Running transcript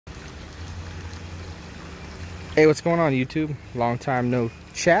Hey, what's going on, YouTube? Long time no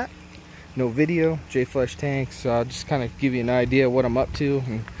chat, no video. J Flesh Tanks. Just kind of give you an idea of what I'm up to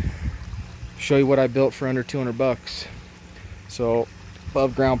and show you what I built for under 200 bucks. So,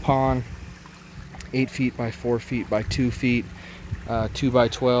 above ground pond, 8 feet by 4 feet by 2 feet, 2 by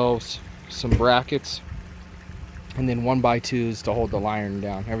 12s, some brackets, and then 1 by 2s to hold the liner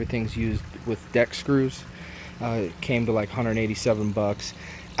down. Everything's used with deck screws. It came to like 187 bucks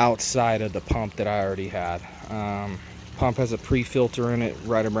outside of the pump that I already had. Pump has a pre-filter in it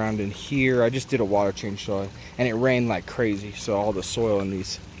right around in here. I just did a water change, so and it rained like crazy, so all the soil in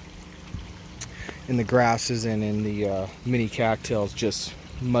the grasses and in the mini cattails just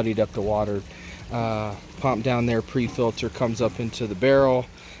muddied up the water. Pump down there, pre-filter, comes up into the barrel,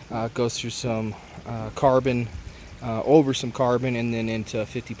 goes through some carbon, over some carbon, and then into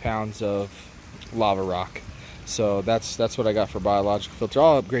 50 pounds of lava rock. So that's what I got for biological filter.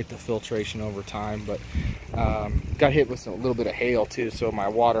 I'll upgrade the filtration over time, but got hit with a little bit of hail too, so my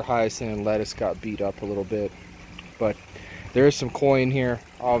water hyacinth and lettuce got beat up a little bit. But there is some koi in here.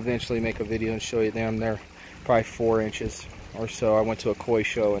 I'll eventually make a video and show you them. They're probably 4 inches or so. I went to a koi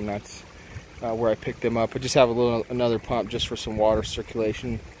show, and that's where I picked them up. I just have another pump just for some water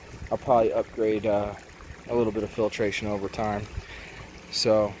circulation. I'll probably upgrade a little bit of filtration over time.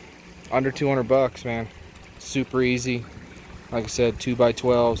 So under 200 bucks, man. Super easy. Like I said, 2 by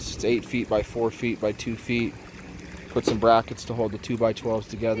 12s. It's 8 feet by 4 feet by 2 feet. Put some brackets to hold the 2 by 12s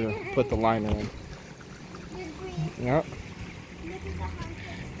together. Put the liner in. Yep.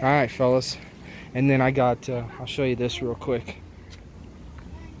 Alright, fellas. And then I got, I'll show you this real quick.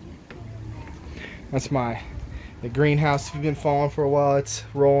 That's the greenhouse. If you've been following for a while, it's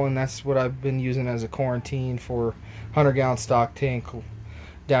rolling. That's what I've been using as a quarantine for 100-gallon stock tank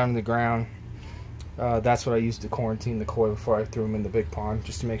down in the ground. That's what I used to quarantine the koi before I threw them in the big pond,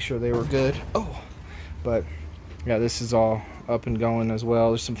 just to make sure they were good. Oh, but yeah, this is all up and going as well.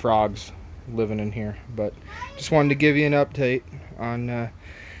 There's some frogs living in here, but just wanted to give you an update on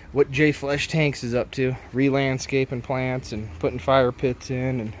what J Flesh Tanks is up to. Re-landscaping plants and putting fire pits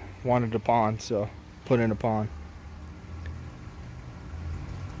in, and wanted a pond, so put in a pond.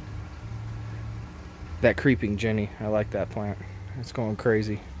 That creeping Jenny, I like that plant. It's going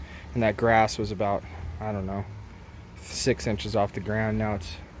crazy. And that grass was about, I don't know, 6 inches off the ground. Now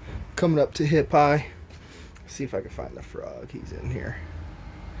it's coming up to hip high. Let's see if I can find the frog. He's in here.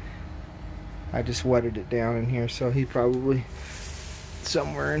 I just wetted it down in here, so he probably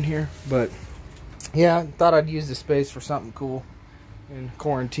somewhere in here. But yeah, I thought I'd use the space for something cool and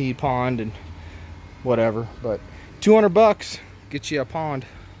quarantine pond and whatever. But 200 bucks get you a pond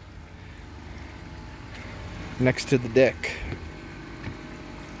next to the deck.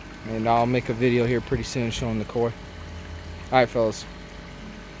 And I'll make a video here pretty soon showing the koi. Alright, fellas.